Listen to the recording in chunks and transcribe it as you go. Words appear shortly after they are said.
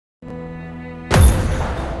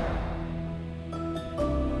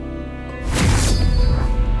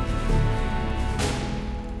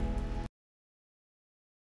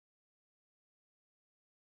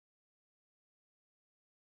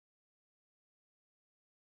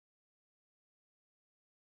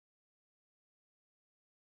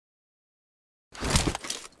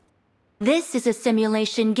This is a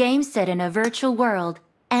simulation game set in a virtual world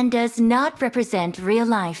and does not represent real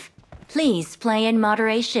life. Please play in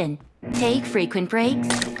moderation, take frequent breaks,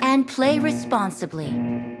 and play responsibly.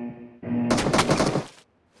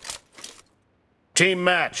 Team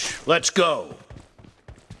match, let's go.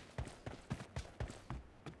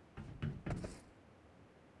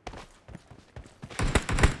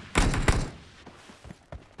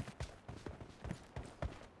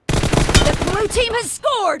 The blue team has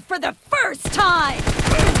scored for the first time!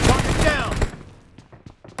 Target down!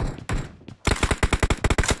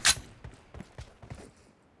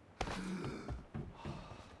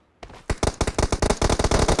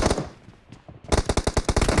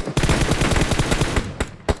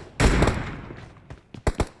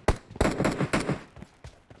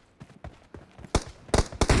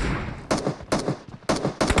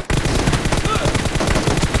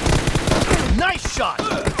 Nice shot!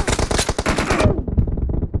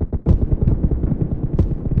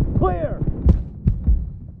 Clear!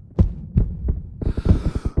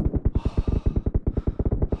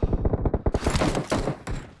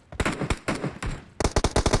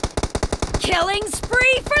 Killing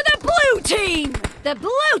spree for the blue team! The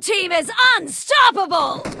blue team is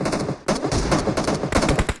unstoppable!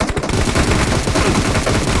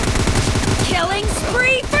 Killing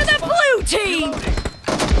spree for the blue team!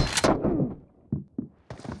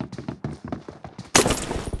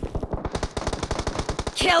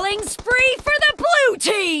 Killing spree for the blue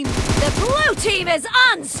team! The blue team is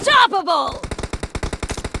unstoppable!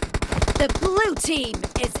 The blue team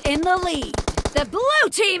is in the lead. The blue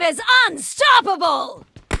team is unstoppable!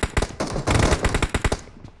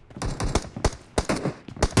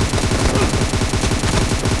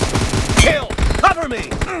 Kill! Cover me!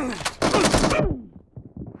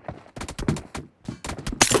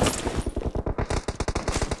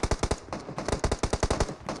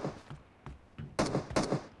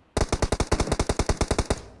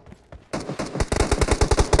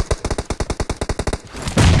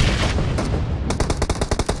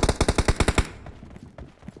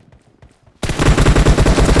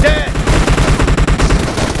 Dead!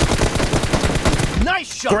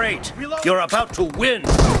 Nice shot! Great! You're about to win!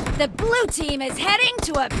 The blue team is heading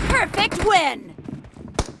to a perfect win!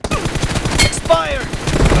 Expired!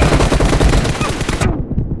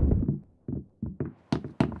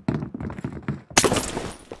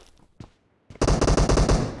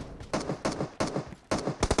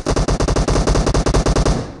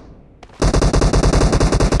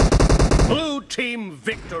 Blue team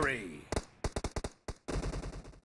victory!